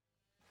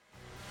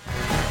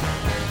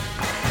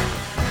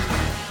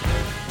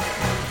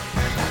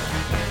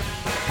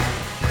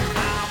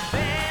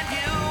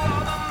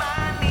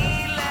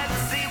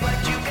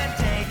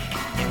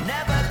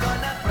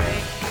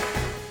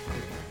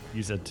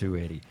said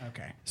 280.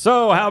 Okay.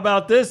 So how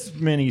about this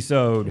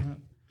mini-sode?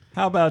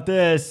 How about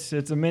this?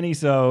 It's a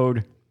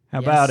mini-sode. How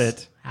about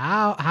it?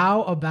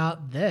 How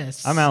about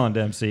this? I'm Alan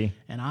Dempsey.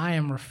 And I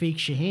am Rafiq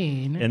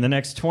Shaheen. In the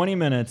next 20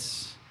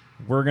 minutes,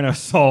 we're going to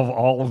solve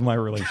all of my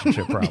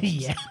relationship problems.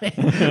 Yeah,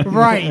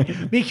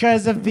 right.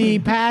 Because of the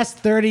past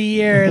 30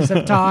 years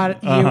have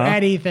taught you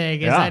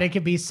anything, is that it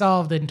can be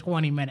solved in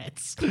 20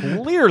 minutes.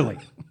 Clearly.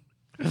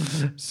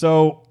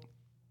 So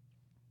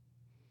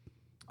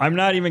I'm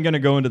not even going to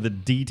go into the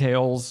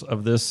details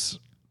of this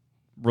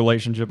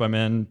relationship I'm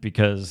in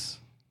because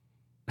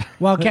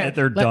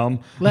they're dumb.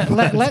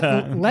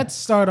 Let's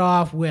start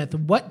off with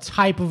what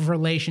type of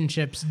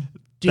relationships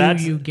do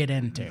you get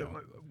into?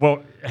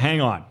 Well,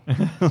 hang on.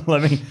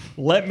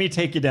 let me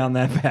take you down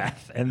that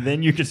path, and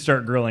then you can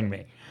start grilling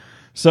me.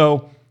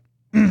 So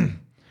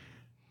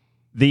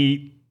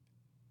the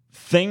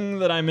thing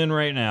that I'm in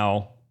right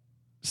now,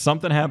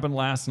 something happened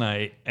last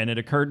night, and it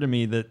occurred to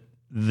me that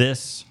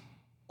this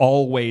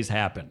always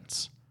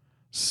happens.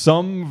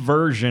 Some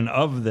version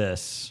of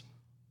this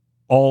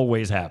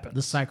always happens.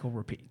 The cycle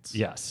repeats.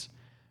 Yes.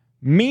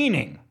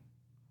 Meaning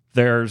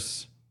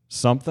there's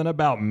something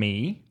about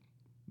me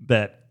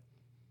that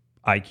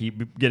I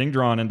keep getting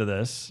drawn into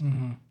this.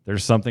 Mm-hmm.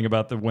 There's something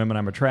about the women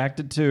I'm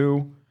attracted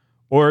to,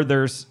 or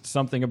there's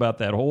something about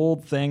that whole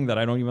thing that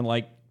I don't even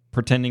like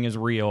pretending is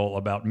real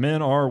about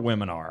men are,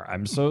 women are.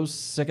 I'm so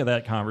sick of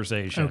that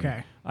conversation.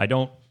 Okay.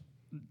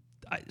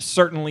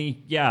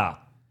 Certainly, yeah.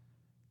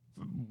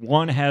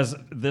 One has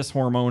this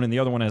hormone and the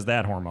other one has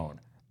that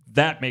hormone.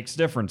 That makes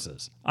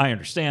differences. I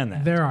understand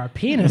that. There are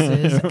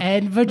penises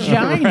and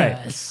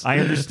vaginas. Right. I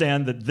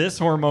understand that this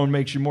hormone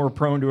makes you more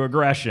prone to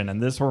aggression,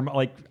 and this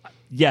hormone,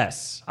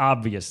 yes,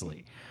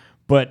 obviously.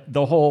 But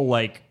the whole,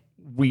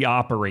 we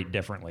operate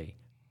differently.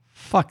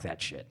 Fuck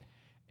that shit.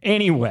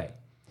 Anyway,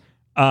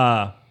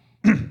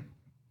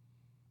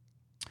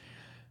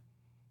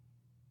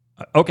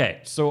 okay,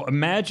 so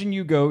imagine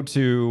you go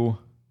to,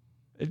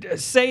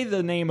 say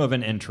the name of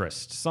an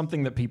interest,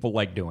 something that people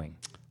like doing.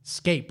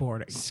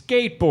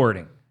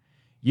 Skateboarding.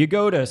 You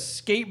go to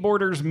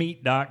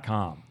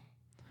skateboardersmeet.com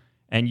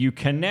and you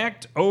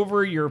connect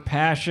over your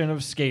passion of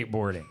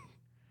skateboarding.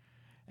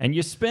 And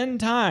you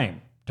spend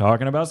time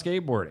talking about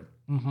skateboarding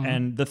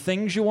and the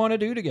things you want to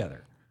do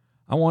together.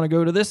 I want to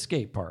go to this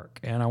skate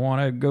park and I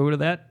want to go to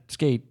that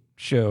skate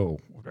show.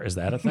 Is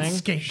that a thing?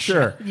 Skate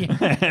sure. show.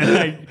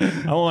 Yeah.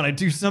 I want to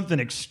do something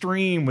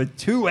extreme with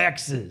 2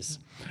 X's.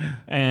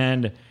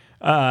 And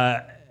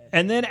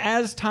then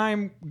as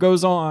time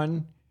goes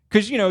on,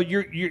 because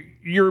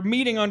you're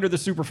meeting under the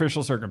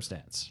superficial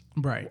circumstance,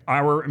 right?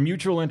 Our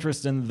mutual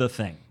interest in the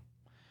thing,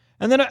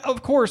 and then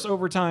of course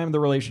over time the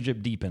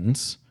relationship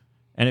deepens,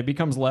 and it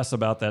becomes less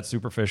about that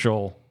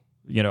superficial,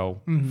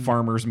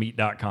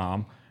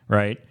 farmersmeet.com,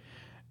 right?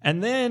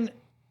 And then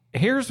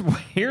here's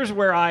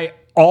where I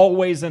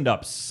always end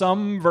up,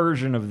 some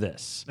version of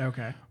this,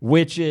 okay,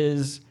 which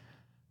is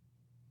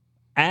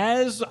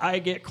as I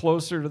get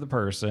closer to the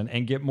person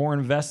and get more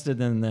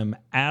invested in them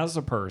as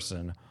a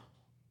person,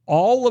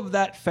 all of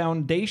that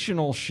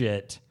foundational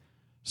shit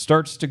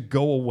starts to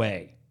go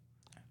away.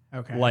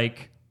 Okay.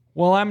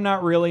 I'm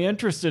not really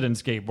interested in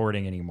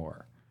skateboarding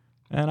anymore.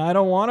 And I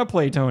don't want to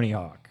play Tony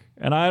Hawk.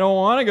 And I don't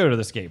want to go to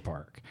the skate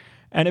park.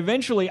 And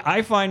eventually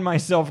I find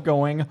myself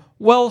going,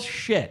 well,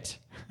 shit.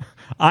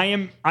 I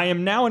am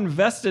now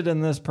invested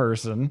in this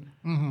person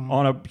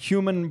on a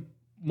human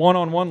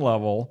one-on-one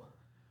level,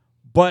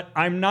 but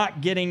I'm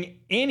not getting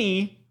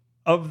any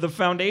of the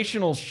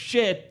foundational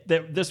shit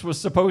that this was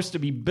supposed to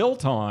be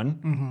built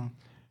on.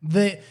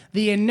 Mm-hmm.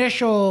 The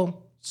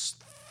initial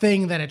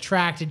thing that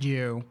attracted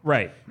you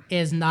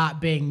is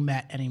not being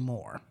met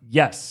anymore.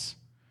 Yes.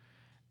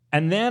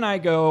 And then I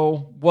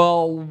go,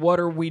 well, what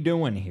are we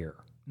doing here?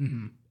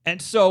 Mm-hmm. And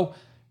so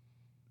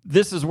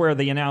this is where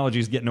the analogy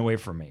is getting away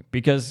from me,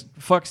 because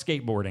fuck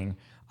skateboarding.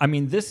 I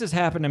mean, this has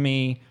happened to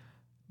me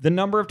the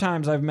number of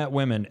times I've met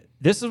women.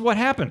 This is what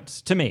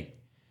happens to me.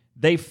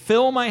 They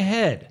fill my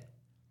head.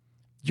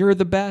 You're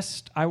the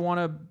best. I want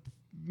to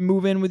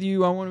move in with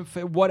you. I want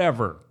to,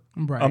 whatever.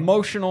 Right.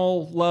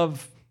 Emotional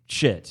love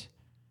shit.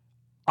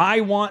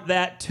 I want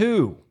that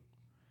too.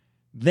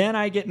 Then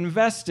I get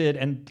invested,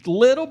 and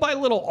little by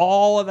little,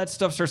 all of that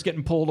stuff starts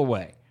getting pulled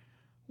away.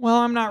 Well,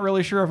 I'm not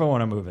really sure if I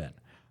want to move in.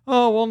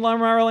 Oh, well,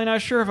 I'm really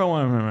not sure if I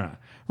want to.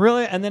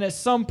 Really? And then at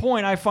some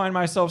point, I find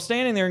myself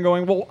standing there and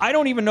going, well, I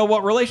don't even know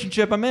what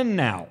relationship I'm in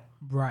now.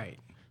 Right.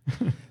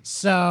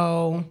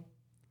 So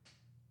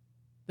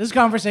this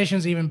conversation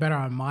is even better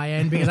on my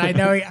end because I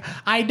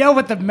know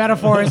what the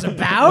metaphor is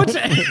about.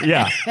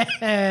 Yeah.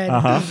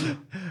 And,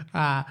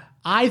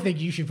 I think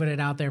you should put it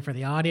out there for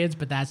the audience,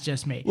 but that's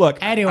just me. Look,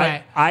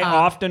 anyway, I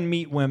often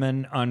meet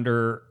women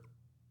under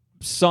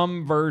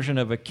some version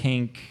of a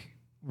kink,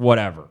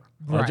 whatever.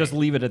 I'll just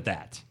leave it at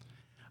that.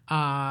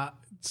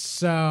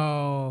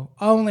 So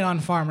only on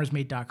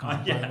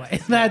farmersmeet.com, by the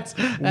way. That's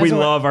we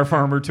love our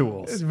farmer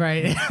tools.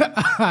 Right.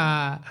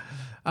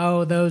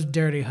 Oh, those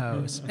dirty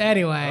hoes.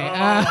 Anyway.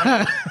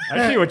 I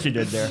see what you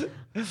did there.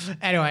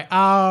 Anyway,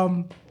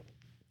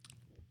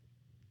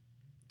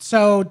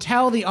 So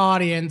tell the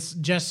audience,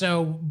 just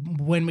so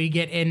when we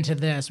get into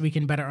this, we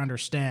can better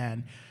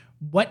understand,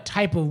 what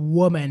type of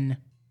woman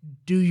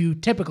do you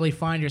typically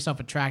find yourself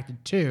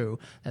attracted to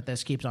that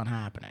this keeps on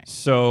happening?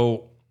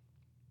 So,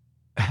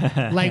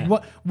 like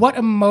what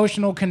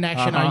emotional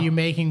connection are you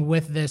making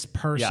with this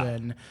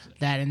person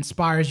that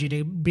inspires you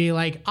to be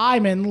like,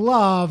 I'm in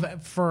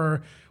love,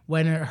 for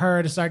when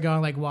her to start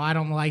going like, well, I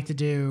don't like to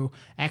do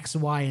X,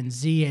 Y, and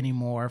Z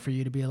anymore, for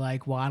you to be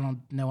like, well, I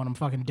don't know what I'm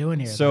fucking doing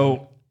here.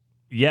 So,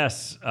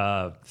 yes,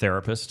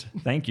 therapist,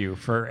 thank you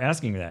for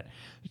asking that.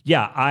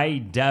 Yeah, I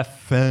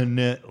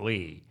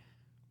definitely,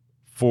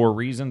 for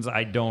reasons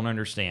I don't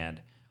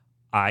understand,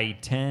 I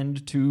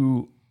tend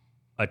to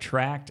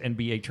attract and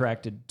be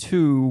attracted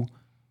to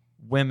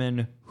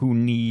women who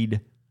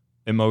need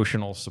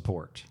emotional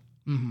support.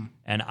 Mm-hmm.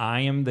 And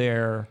I am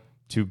there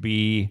to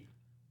be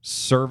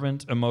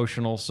servant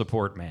emotional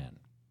support man.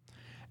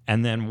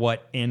 And then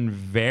what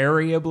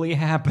invariably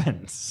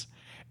happens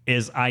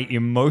is I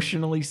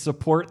emotionally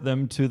support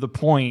them to the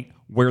point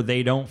where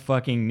they don't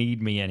fucking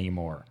need me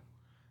anymore.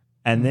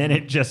 And then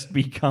it just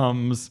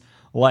becomes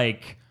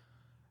like,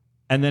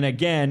 and then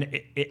again,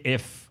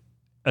 if,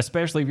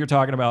 especially if you're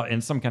talking about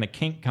in some kind of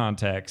kink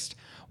context,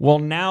 well,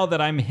 now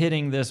that I'm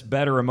hitting this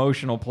better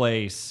emotional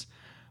place,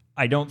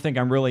 I don't think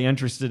I'm really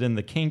interested in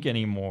the kink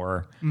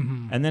anymore.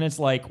 Mm-hmm. And then it's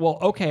like, well,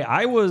 okay,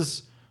 I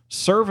was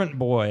servant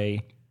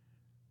boy,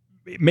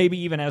 maybe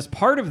even as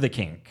part of the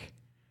kink,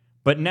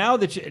 but now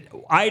that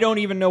I don't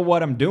even know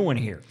what I'm doing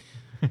here.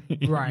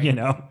 Right. You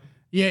know?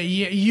 Yeah,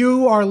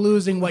 you are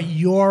losing what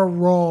your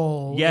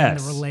role in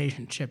the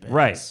relationship is.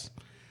 Right.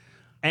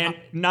 And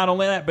not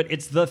only that, but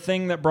it's the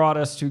thing that brought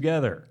us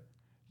together.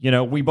 You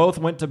know, we both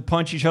went to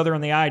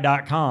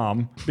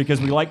puncheachotherintheeye.com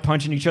because we like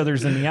punching each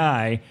other's in the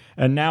eye.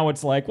 And now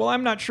it's like, well,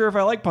 I'm not sure if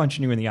I like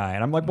punching you in the eye.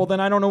 And I'm like, well, then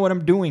I don't know what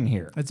I'm doing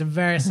here. It's a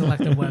very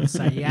selective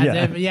website.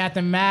 You have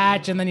to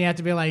match, and then you have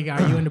to be like,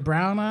 are you into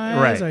brown eyes?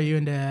 Right. Are you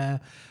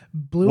into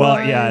blue eyes?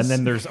 Well, yeah, and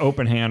then there's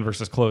open hand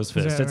versus closed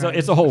fist.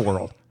 It's a whole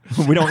world.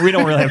 We don't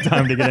really have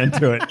time to get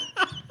into it.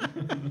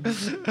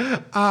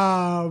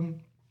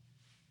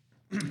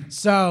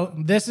 So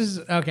this is,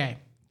 okay,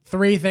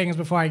 3 things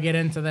before I get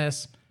into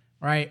this,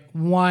 right?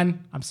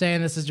 1, I'm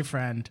saying this as your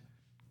friend.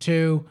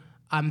 2,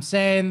 I'm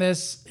saying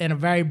this in a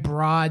very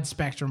broad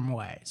spectrum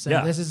way. So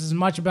this is as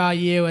much about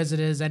you as it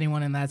is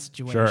anyone in that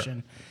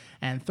situation. Sure.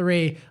 And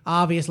 3,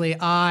 obviously,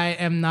 I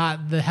am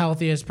not the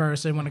healthiest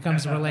person when it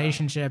comes to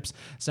relationships.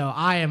 So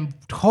I am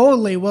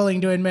totally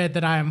willing to admit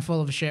that I am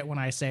full of shit when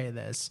I say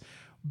this.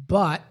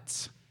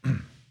 But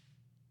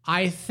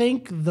I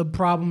think the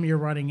problem you're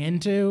running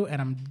into,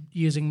 and I'm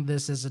using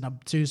this as an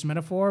obtuse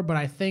metaphor, but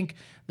I think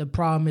the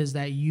problem is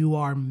that you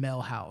are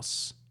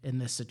Milhouse in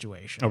this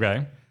situation.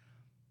 Okay.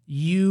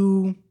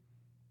 You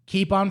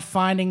keep on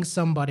finding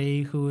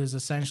somebody who is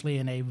essentially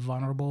in a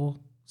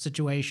vulnerable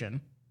situation,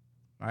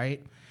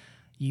 right?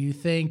 You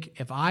think,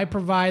 if I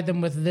provide them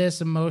with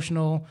this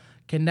emotional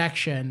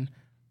connection,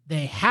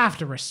 they have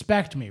to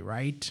respect me,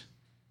 right?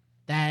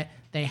 That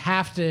they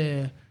have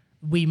to,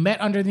 we met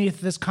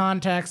underneath this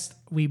context,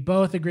 we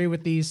both agree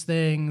with these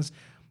things.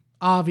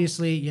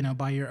 Obviously, you know,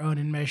 by your own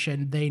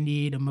admission, they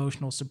need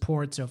emotional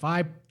support. So if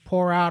I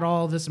pour out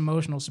all this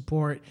emotional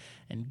support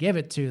and give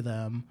it to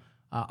them,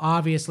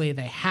 obviously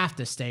they have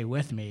to stay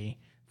with me.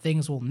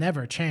 Things will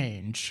never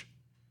change.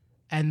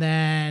 And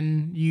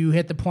then you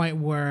hit the point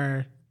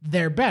where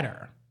they're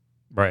better.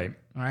 Right.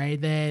 Right?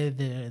 They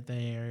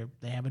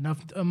have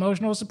enough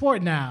emotional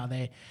support now.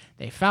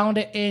 They found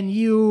it in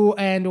you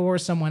and or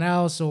someone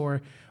else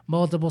or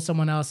multiple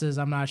someone else's.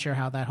 I'm not sure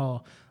how that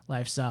whole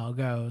lifestyle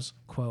goes,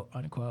 quote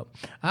unquote.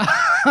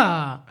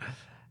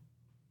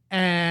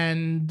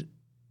 And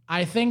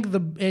I think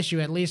the issue,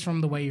 at least from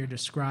the way you're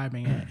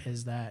describing it,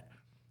 is that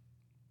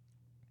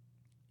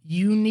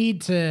you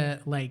need to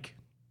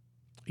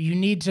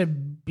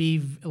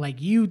be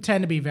like, you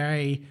tend to be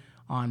very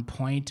on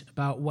point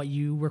about what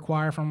you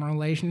require from a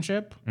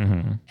relationship.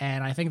 Mm-hmm.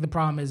 And I think the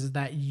problem is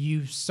that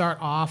you start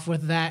off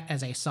with that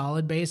as a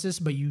solid basis,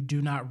 but you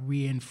do not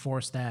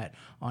reinforce that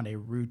on a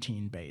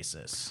routine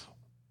basis.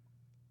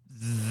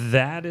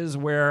 That is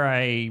where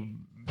I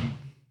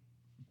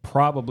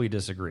probably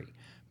disagree,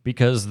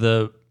 because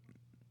the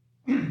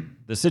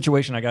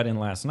situation I got in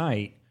last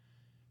night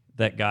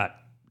that got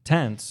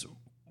tense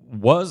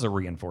was a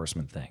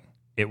reinforcement thing.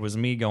 It was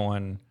me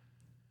going,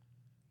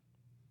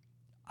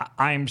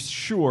 I'm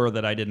sure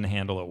that I didn't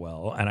handle it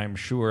well, and I'm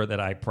sure that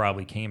I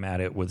probably came at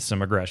it with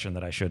some aggression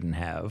that I shouldn't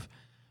have.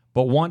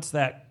 But once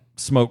that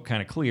smoke kind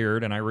of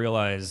cleared and I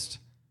realized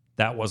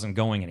that wasn't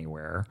going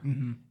anywhere,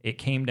 it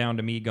came down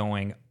to me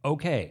going,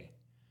 okay,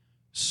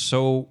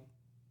 so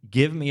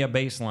give me a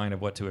baseline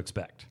of what to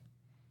expect.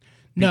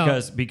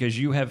 Because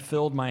you have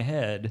filled my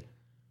head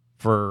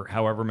for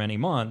however many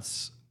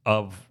months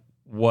of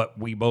what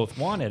we both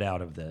wanted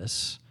out of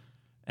this.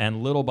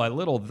 And little by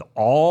little,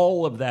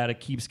 all of that, it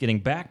keeps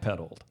getting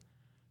backpedaled.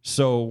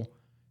 So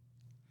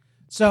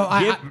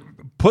I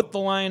put the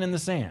line in the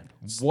sand.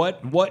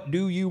 What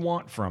do you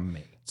want from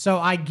me? So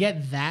I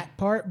get that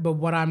part, but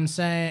what I'm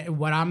saying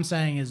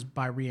is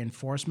by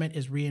reinforcement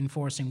is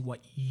reinforcing what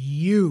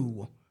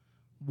you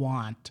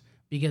want.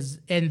 Because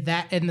in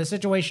the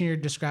situation you're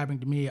describing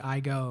to me, I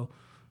go,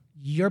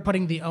 you're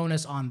putting the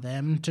onus on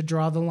them to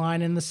draw the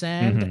line in the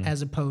sand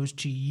as opposed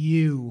to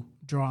you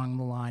drawing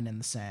the line in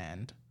the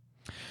sand.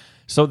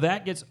 So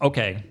that gets,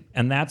 okay,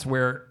 and that's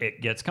where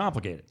it gets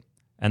complicated.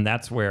 And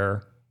that's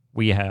where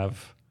we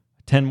have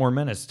 10 more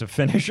minutes to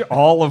finish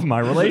all of my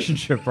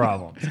relationship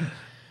problems.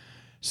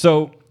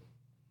 So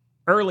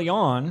early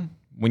on,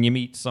 when you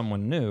meet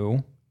someone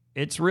new,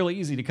 it's really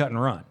easy to cut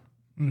and run.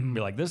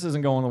 Be like, this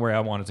isn't going the way I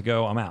want it to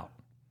go, I'm out.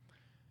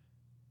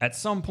 At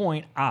some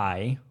point,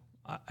 I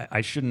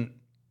shouldn't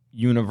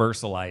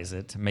universalize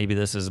it. Maybe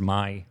this is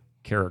my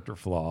character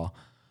flaw.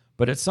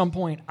 But at some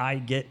point, I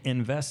get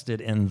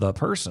invested in the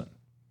person.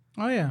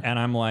 Oh, yeah. And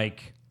I'm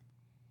like,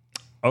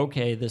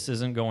 okay, this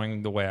isn't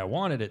going the way I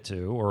wanted it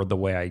to or the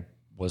way I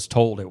was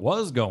told it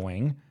was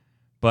going,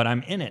 but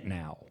I'm in it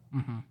now.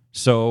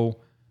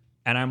 So,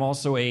 and I'm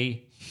also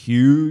a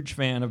huge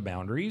fan of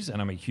boundaries, and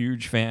I'm a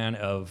huge fan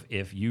of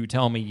if you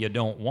tell me you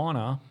don't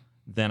wanna,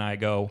 then I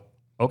go,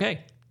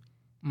 okay.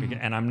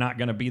 And I'm not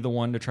going to be the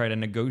one to try to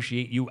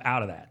negotiate you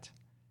out of that.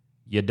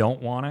 You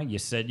don't want to. You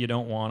said you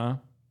don't want to.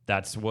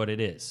 That's what it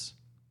is.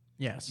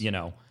 Yes. You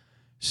know.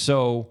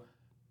 So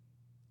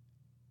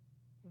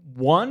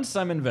once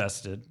I'm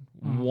invested,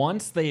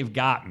 once they've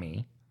got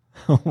me,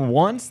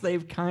 once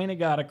they've kind of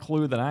got a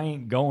clue that I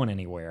ain't going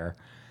anywhere,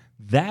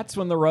 that's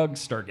when the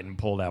rugs start getting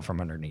pulled out from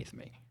underneath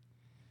me.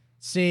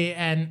 See,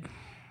 and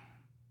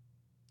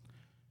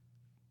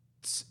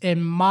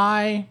in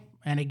my...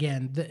 And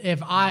again,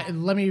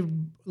 let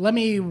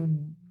me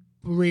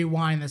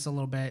rewind this a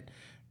little bit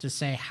to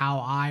say how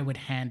I would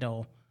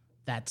handle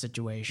that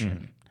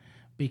situation.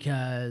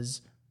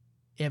 Because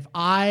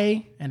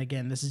and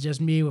again, this is just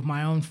me with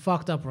my own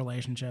fucked up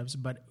relationships,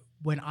 but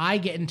when I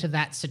get into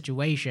that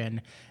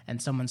situation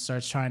and someone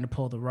starts trying to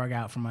pull the rug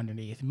out from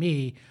underneath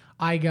me,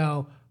 I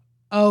go,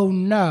 oh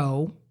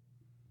no,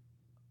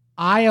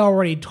 I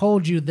already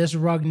told you this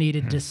rug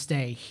needed to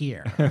stay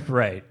here.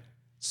 Right.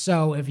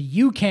 So if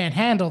you can't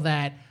handle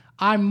that,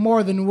 I'm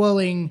more than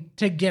willing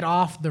to get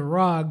off the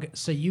rug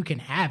so you can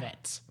have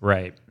it.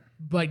 Right.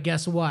 But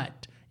guess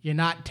what? You're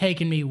not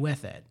taking me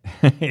with it.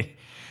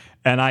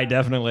 And I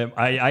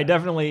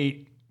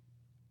definitely,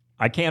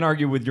 I can't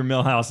argue with your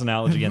Millhouse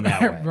analogy in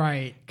that way.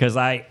 Right. Because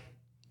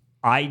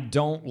I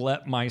don't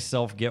let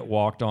myself get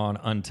walked on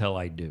until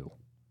I do.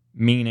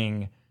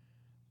 Meaning,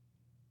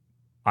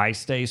 I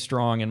stay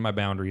strong in my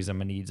boundaries and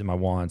my needs and my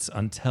wants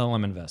until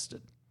I'm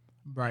invested.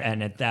 Right.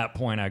 And at that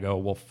point, I go,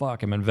 well,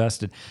 fuck, I'm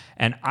invested.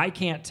 And I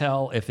can't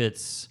tell if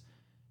it's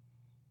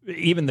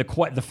even the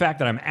fact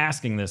that I'm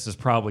asking this is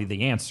probably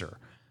the answer.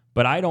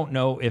 But I don't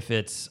know if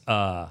it's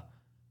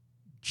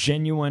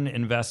genuine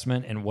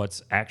investment in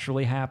what's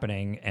actually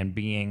happening and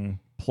being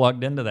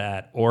plugged into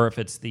that, or if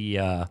it's the,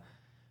 I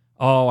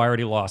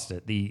already lost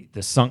it.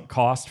 The sunk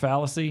cost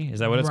fallacy. Is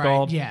that what it's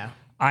called? Yeah.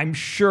 I'm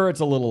sure it's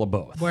a little of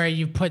both. Where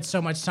you put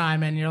so much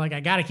time in, you're like, I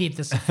got to keep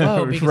this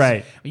afloat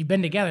because we've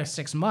been together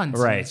 6 months.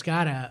 Right. And it's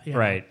got to.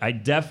 Right. I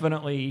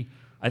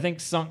think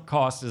sunk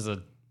cost is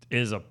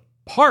a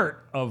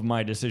part of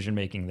my decision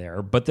making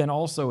there, but then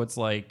also it's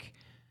like,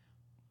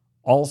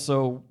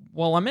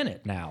 well, I'm in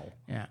it now.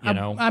 Yeah. You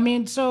know? I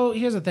mean, so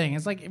here's the thing.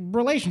 It's like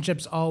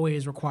relationships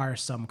always require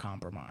some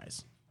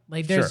compromise.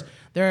 Like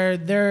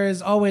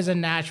there's always a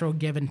natural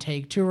give and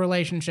take to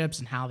relationships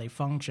and how they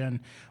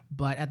function.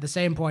 But at the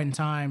same point in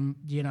time,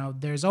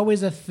 there's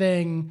always a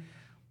thing,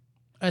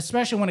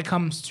 especially when it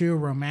comes to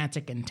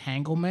romantic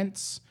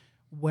entanglements,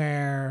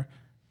 where,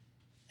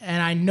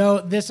 and I know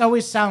this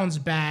always sounds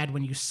bad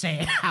when you say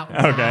it out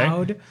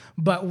loud,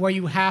 but where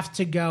you have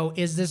to go,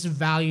 is this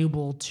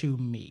valuable to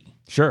me?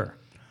 Sure.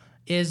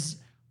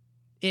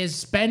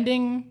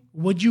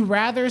 Would you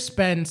rather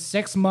spend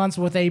 6 months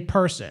with a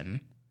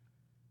person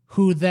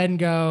who then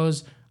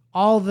goes,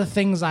 all the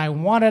things I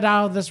wanted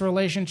out of this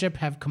relationship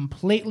have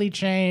completely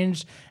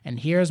changed, and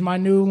here's my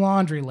new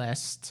laundry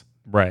list.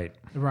 Right.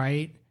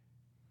 Right?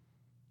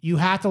 You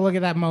have to look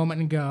at that moment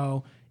and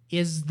go,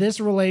 is this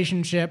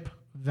relationship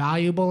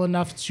valuable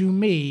enough to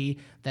me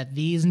that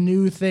these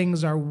new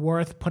things are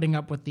worth putting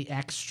up with the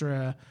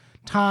extra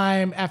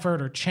time,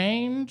 effort, or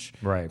change?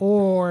 Right.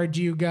 Or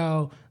do you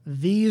go,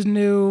 these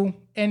new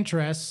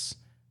interests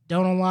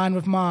don't align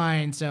with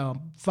mine, so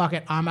fuck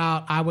it, I'm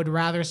out. I would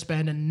rather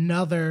spend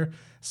another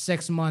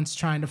 6 months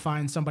trying to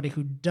find somebody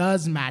who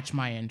does match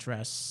my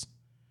interests.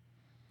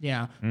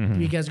 Yeah.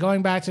 Because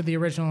going back to the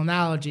original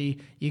analogy,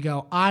 you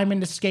go, I'm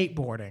into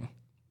skateboarding.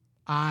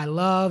 I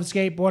love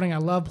skateboarding. I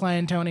love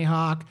playing Tony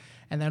Hawk.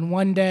 And then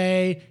one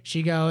day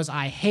she goes,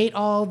 I hate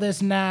all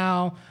this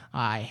now.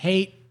 I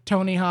hate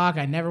Tony Hawk.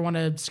 I never want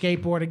to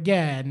skateboard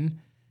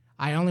again.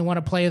 I only want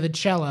to play the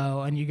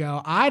cello. And you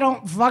go, I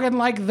don't fucking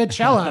like the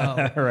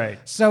cello. Right.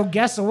 So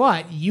guess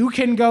what? You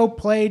can go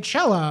play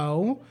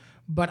cello,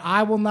 but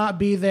I will not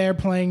be there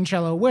playing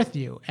cello with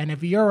you. And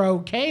if you're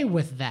okay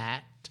with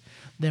that,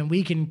 then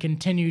we can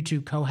continue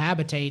to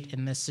cohabitate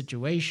in this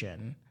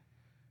situation.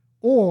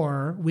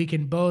 or we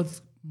can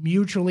both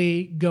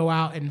mutually go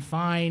out and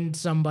find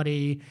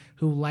somebody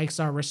who likes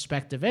our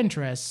respective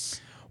interests.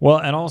 Well,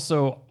 and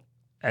also,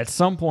 at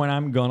some point,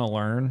 I'm going to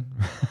learn.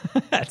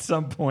 At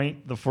some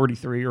point, the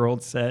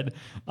 43-year-old said,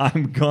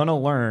 I'm going to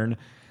learn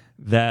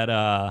that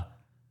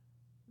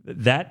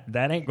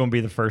that ain't going to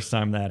be the first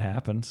time that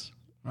happens.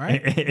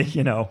 Right.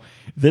 You know,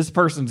 this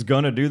person's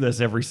going to do this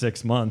every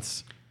 6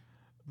 months.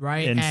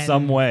 Right. In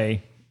some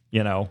way,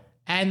 you know.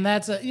 And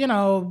that's,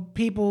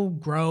 people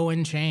grow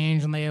and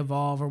change and they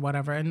evolve or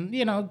whatever. And,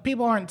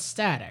 people aren't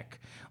static.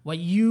 What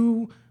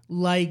you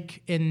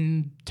like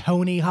in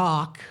Tony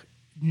Hawk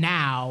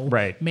now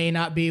may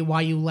not be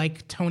why you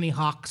like Tony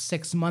Hawk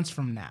 6 months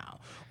from now.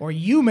 Or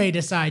you may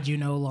decide you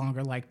no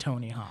longer like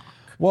Tony Hawk.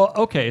 Well,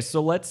 okay,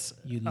 so let's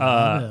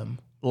love him.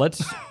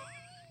 Let's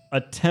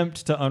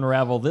attempt to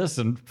unravel this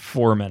in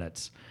 4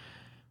 minutes.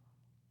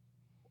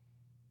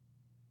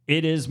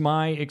 It is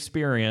my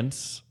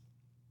experience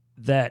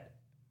that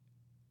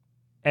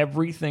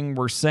everything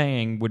we're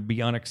saying would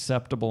be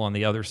unacceptable on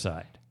the other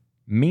side.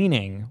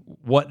 Meaning,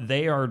 what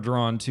they are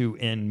drawn to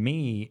in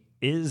me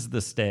is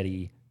the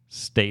steady,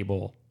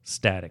 stable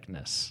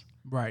staticness.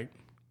 Right.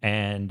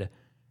 And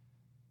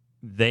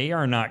they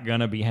are not going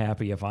to be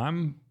happy if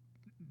I'm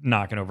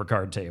knocking over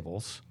card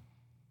tables,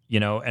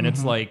 and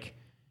it's like,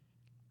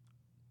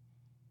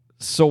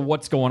 so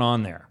what's going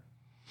on there?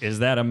 Is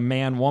that a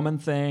man-woman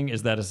thing?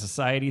 Is that a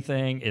society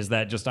thing? Is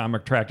that just I'm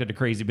attracted to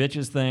crazy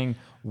bitches thing?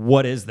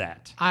 What is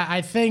that?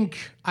 I think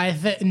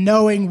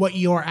knowing what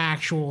your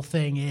actual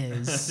thing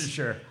is,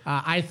 sure.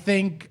 I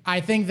think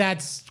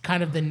that's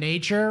kind of the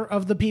nature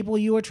of the people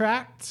you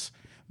attract,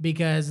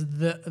 because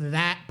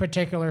that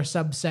particular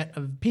subset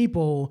of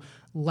people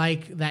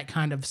like that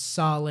kind of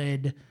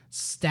solid,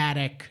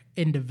 static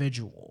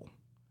individual.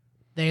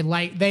 They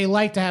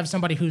like to have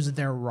somebody who's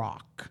their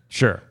rock.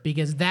 Sure.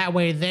 Because that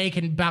way they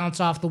can bounce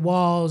off the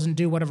walls and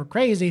do whatever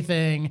crazy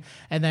thing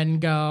and then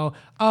go,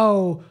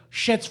 oh,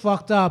 shit's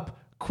fucked up.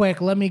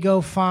 Quick, let me go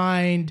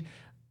find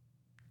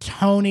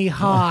Tony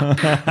Hawk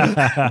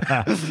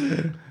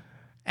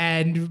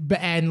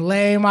and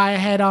lay my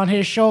head on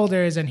his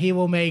shoulders, and he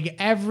will make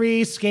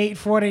every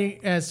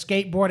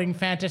skateboarding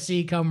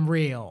fantasy come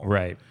real.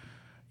 Right.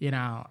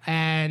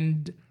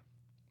 And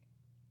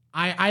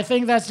I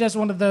think that's just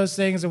one of those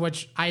things in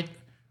which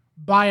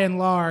by and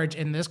large,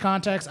 in this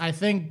context, I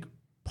think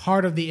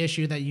part of the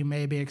issue that you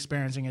may be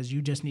experiencing is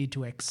you just need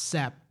to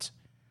accept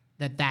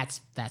that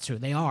that's who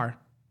they are.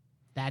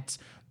 That's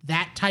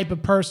that type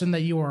of person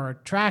that you are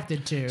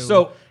attracted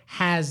to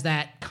has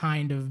that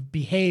kind of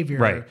behavior.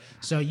 Right.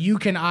 So you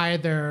can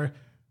either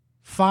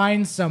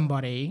find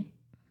somebody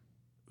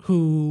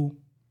who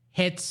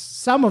hits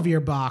some of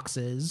your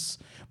boxes,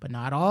 but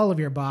not all of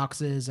your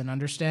boxes, and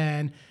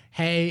understand,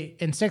 hey,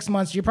 in 6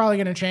 months, you're probably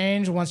going to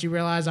change once you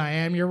realize I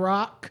am your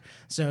rock.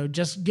 So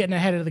just getting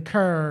ahead of the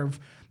curve,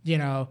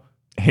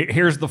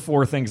 Here's the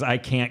 4 things I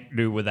can't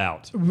do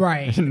without.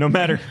 Right. No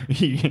matter,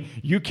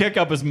 you kick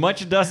up as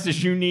much dust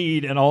as you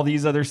need in all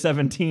these other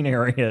 17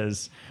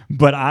 areas,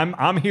 but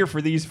I'm here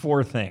for these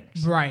 4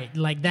 things. Right.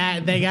 Like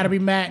that, they got to be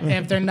met.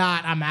 If they're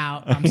not, I'm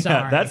out. I'm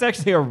sorry. That's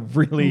actually a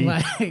really...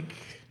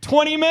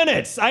 20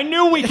 minutes. I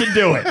knew we could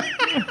do it.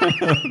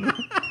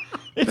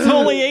 It's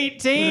only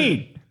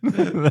 18.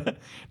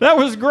 That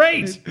was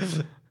great.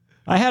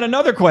 I had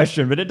another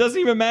question, but it doesn't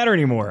even matter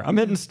anymore. I'm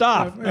hitting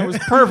stop. That was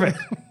perfect.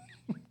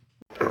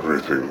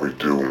 Everything we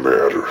do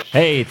matters.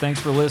 Hey, thanks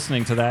for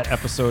listening to that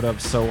episode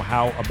of So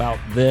How About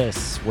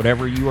This?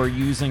 Whatever you are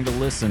using to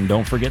listen,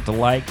 don't forget to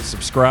like,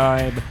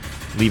 subscribe,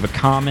 leave a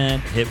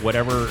comment, hit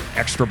whatever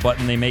extra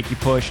button they make you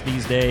push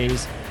these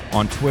days.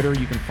 On Twitter,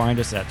 you can find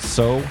us at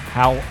So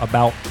How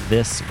About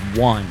This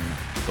 1.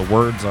 The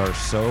words are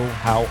So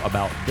How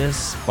About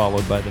This,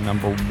 followed by the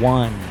number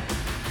 1.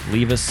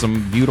 Leave us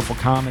some beautiful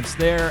comments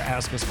there.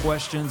 Ask us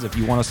questions. If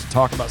you want us to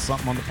talk about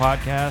something on the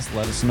podcast,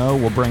 let us know.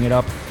 We'll bring it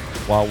up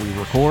while we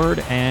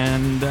record,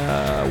 and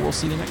we'll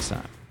see you next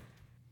time.